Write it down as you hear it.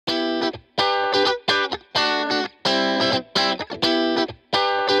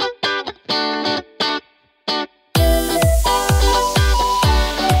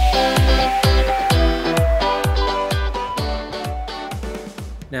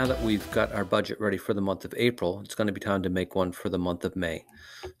now that we've got our budget ready for the month of April, it's going to be time to make one for the month of May.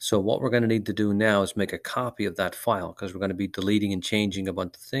 So what we're going to need to do now is make a copy of that file because we're going to be deleting and changing a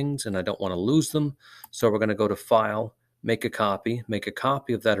bunch of things and I don't want to lose them. So we're going to go to File, make a copy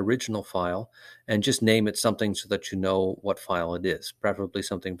of that original file, and just name it something so that you know what file it is, preferably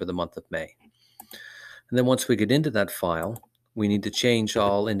something for the month of May. And then once we get into that file, we need to change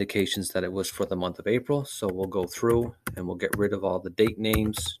all indications that it was for the month of April. So we'll go through and we'll get rid of all the date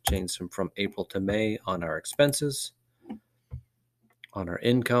names, change them from April to May on our expenses, on our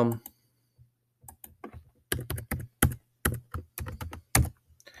income,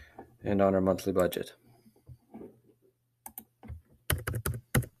 and on our monthly budget.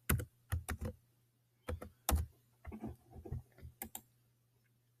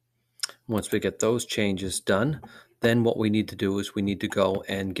 Once we get those changes done, then what we need to do is we need to go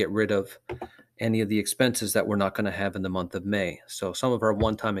and get rid of any of the expenses that we're not going to have in the month of May. So some of our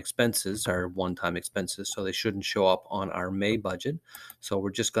one-time expenses are one-time expenses, so they shouldn't show up on our May budget. So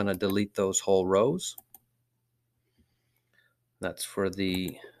we're just going to delete those whole rows. That's for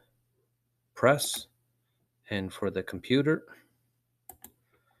the press and for the computer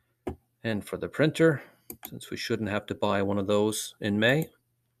and for the printer, since we shouldn't have to buy one of those in May,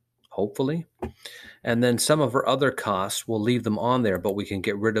 hopefully. And then some of our other costs, we'll leave them on there, but we can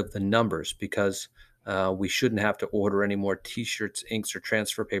get rid of the numbers because we shouldn't have to order any more t-shirts, inks, or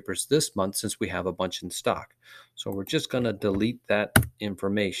transfer papers this month since we have a bunch in stock. So we're just going to delete that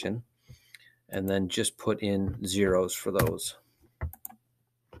information and then just put in zeros for those.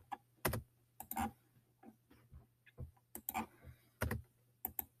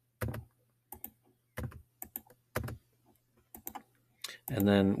 And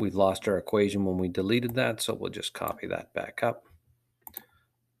then we lost our equation when we deleted that, so we'll just copy that back up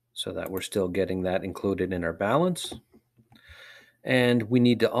so that we're still getting that included in our balance. And we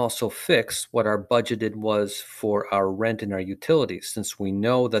need to also fix what our budgeted was for our rent and our utilities. Since we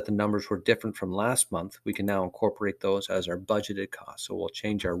know that the numbers were different from last month, we can now incorporate those as our budgeted costs. So we'll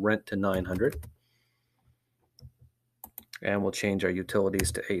change our rent to $900 and we'll change our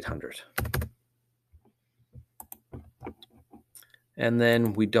utilities to $800. And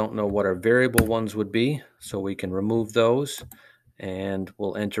then we don't know what our variable ones would be, so we can remove those. And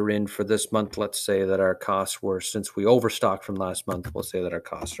we'll enter in for this month, let's say that our costs were, since we overstocked from last month, we'll say that our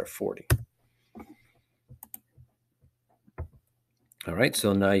costs are $40. All right,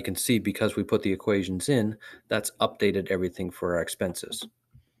 so now you can see because we put the equations in, that's updated everything for our expenses.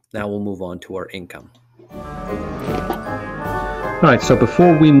 Now we'll move on to our income. All right, so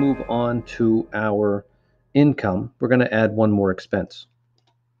before we move on to our income, we're going to add one more expense.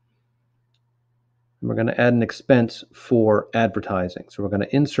 We're going to add an expense for advertising. So we're going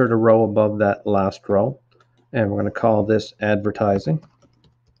to insert a row above that last row, and we're going to call this advertising.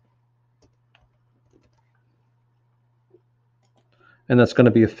 And that's going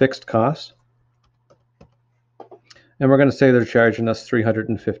to be a fixed cost. And we're going to say they're charging us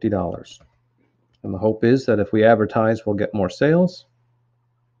 $350. And the hope is that if we advertise, we'll get more sales.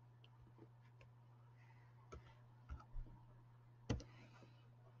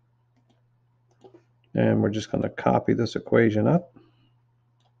 And we're just going to copy this equation up,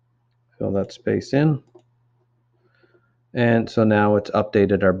 fill that space in. And so now it's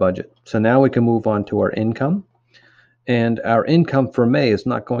updated our budget. So now we can move on to our income. And our income for May is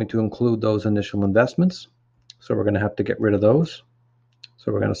not going to include those initial investments. So we're going to have to get rid of those.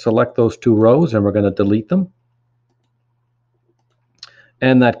 So we're going to select those two rows and we're going to delete them.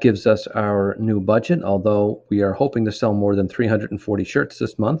 And that gives us our new budget. Although we are hoping to sell more than 340 shirts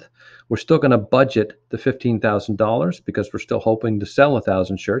this month, we're still going to budget the $15,000 because we're still hoping to sell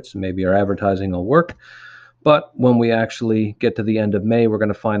 1,000 shirts. Maybe our advertising will work. But when we actually get to the end of May, we're going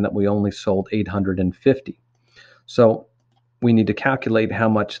to find that we only sold 850. So we need to calculate how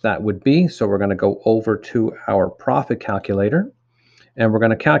much that would be. So we're going to go over to our profit calculator. And we're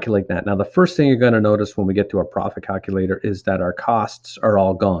going to calculate that. Now, the first thing you're going to notice when we get to our profit calculator is that our costs are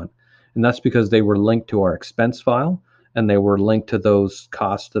all gone. And that's because they were linked to our expense file, and they were linked to those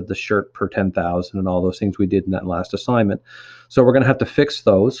costs of the shirt per 10,000 and all those things we did in that last assignment. So we're going to have to fix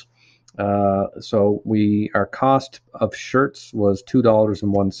those. So our cost of shirts was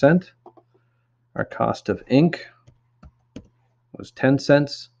 $2.01. Our cost of ink was 10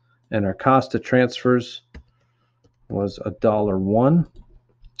 cents. And our cost of transfers was $1.01,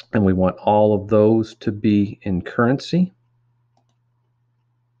 and we want all of those to be in currency.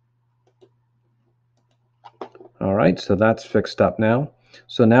 All right, so that's fixed up now.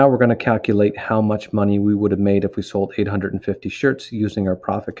 So now we're going to calculate how much money we would have made if we sold 850 shirts using our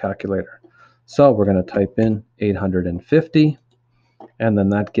profit calculator. So we're going to type in 850, And then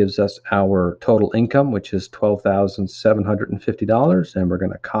that gives us our total income, which is $12,750. And we're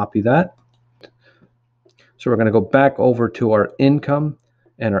going to copy that. So we're going to go back over to our income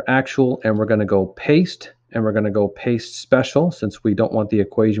and our actual, and we're going to go paste, and we're going to go paste special. Since we don't want the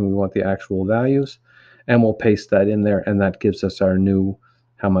equation, we want the actual values, and we'll paste that in there, and that gives us our new,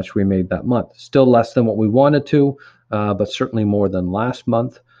 how much we made that month. Still less than what we wanted to, but certainly more than last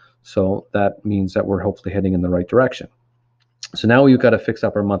month. So that means that we're hopefully heading in the right direction. So now we've got to fix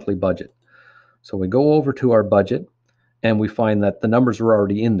up our monthly budget. So we go over to our budget, and we find that the numbers are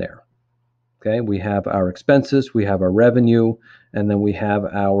already in there. Okay, we have our expenses, we have our revenue, and then we have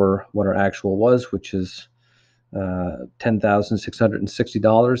our, what our actual was, which is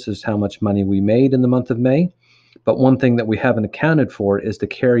 $10,660 is how much money we made in the month of May. But one thing that we haven't accounted for is the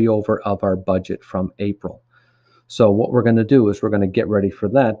carryover of our budget from April. So what we're going to do is we're going to get ready for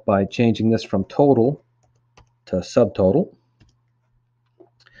that by changing this from total to subtotal.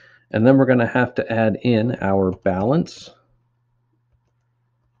 And then we're going to have to add in our balance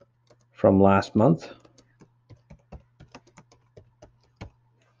from last month.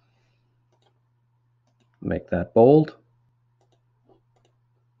 Make that bold.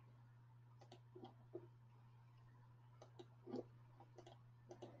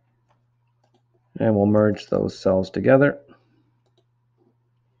 And we'll merge those cells together.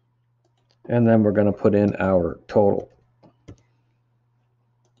 And then we're going to put in our total.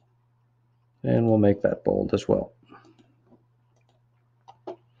 And we'll make that bold as well.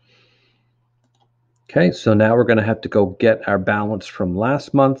 Okay, so now we're going to have to go get our balance from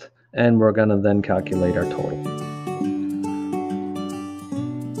last month, and we're going to then calculate our total.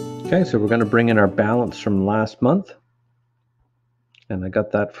 Okay, so we're going to bring in our balance from last month. And I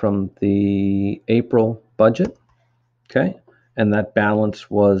got that from the April budget. Okay, and that balance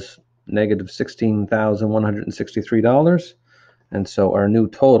was negative $16,163. And so our new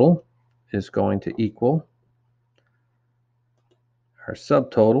total is going to equal our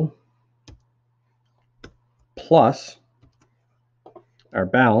subtotal plus our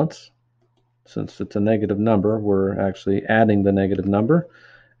balance. Since it's a negative number, we're actually adding the negative number,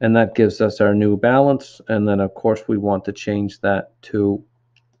 and that gives us our new balance. And then of course we want to change that to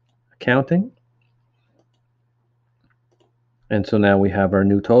accounting. And so now we have our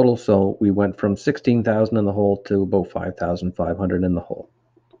new total. So we went from 16,000 in the hole to about 5,500 in the hole.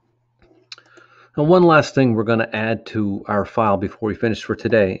 And one last thing we're going to add to our file before we finish for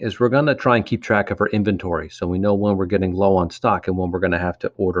today is we're going to try and keep track of our inventory, so we know when we're getting low on stock and when we're going to have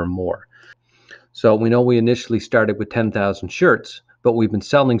to order more. So we know we initially started with 10,000 shirts, but we've been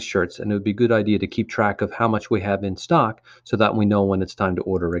selling shirts, and it would be a good idea to keep track of how much we have in stock so that we know when it's time to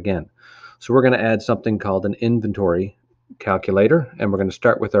order again. So we're going to add something called an inventory calculator, and we're going to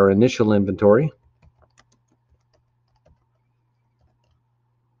start with our initial inventory.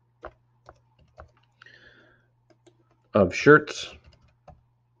 Of shirts,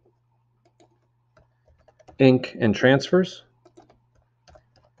 ink, and transfers,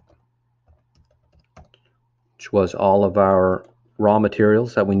 which was all of our raw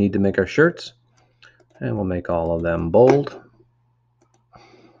materials that we need to make our shirts. And we'll make all of them bold.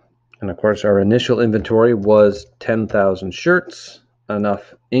 And of course, our initial inventory was 10,000 shirts,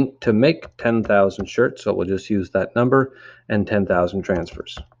 enough ink to make 10,000 shirts. So we'll just use that number, and 10,000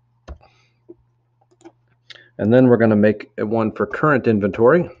 transfers. And then we're going to make one for current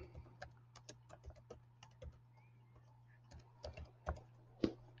inventory.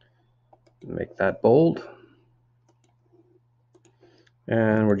 Make that bold.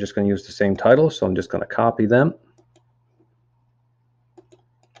 And we're just going to use the same title, so I'm just going to copy them.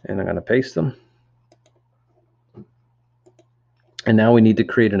 And I'm going to paste them. And now we need to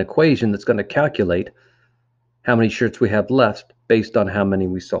create an equation that's going to calculate how many shirts we have left based on how many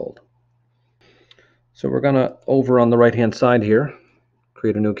we sold. So we're going to, over on the right-hand side here,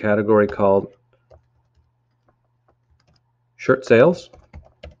 create a new category called shirt sales.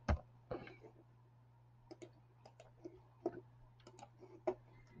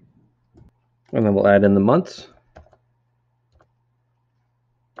 And then we'll add in the months.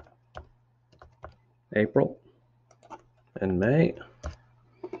 April and May.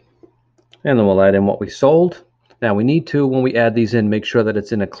 And then we'll add in what we sold. Now we need to, when we add these in, make sure that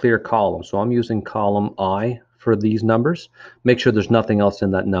it's in a clear column. So I'm using column I for these numbers. Make sure there's nothing else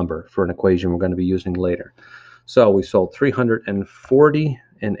in that number for an equation we're going to be using later. So we sold 340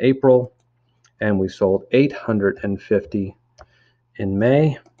 in April, and we sold 850 in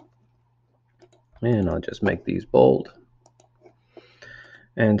May. And I'll just make these bold.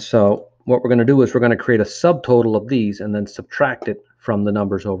 And so what we're going to do is we're going to create a subtotal of these and then subtract it from the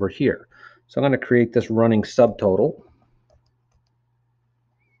numbers over here. So I'm going to create this running subtotal.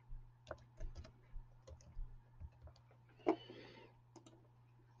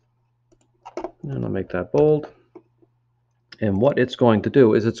 And I'll make that bold. And what it's going to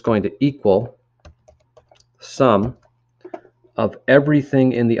do is it's going to equal sum of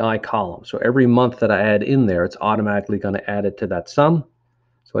everything in the I column. So every month that I add in there, it's automatically going to add it to that sum.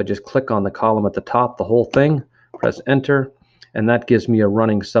 So I just click on the column at the top, the whole thing, press enter, and that gives me a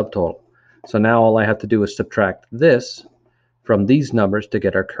running subtotal. So now all I have to do is subtract this from these numbers to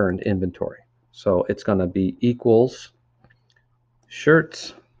get our current inventory. So it's going to be equals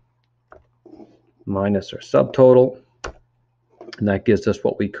shirts minus our subtotal, and that gives us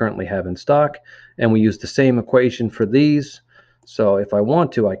what we currently have in stock. And we use the same equation for these. So if I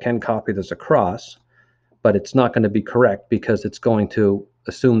want to, I can copy this across, but it's not going to be correct because it's going to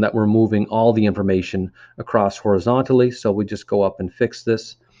assume that we're moving all the information across horizontally. So we just go up and fix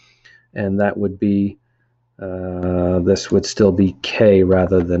this, and that would be, this would still be K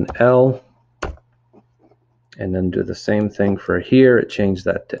rather than L. And then do the same thing for here. It changed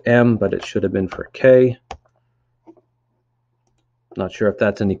that to M, but it should have been for K. Not sure if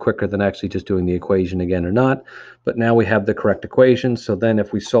that's any quicker than actually just doing the equation again or not, but now we have the correct equation. So then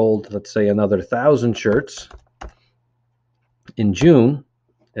if we sold, let's say, another 1,000 shirts in June,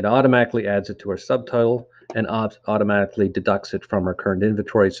 it automatically adds it to our subtotal and automatically deducts it from our current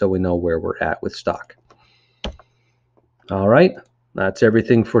inventory so we know where we're at with stock. All right, that's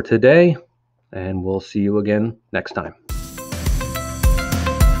everything for today, and we'll see you again next time.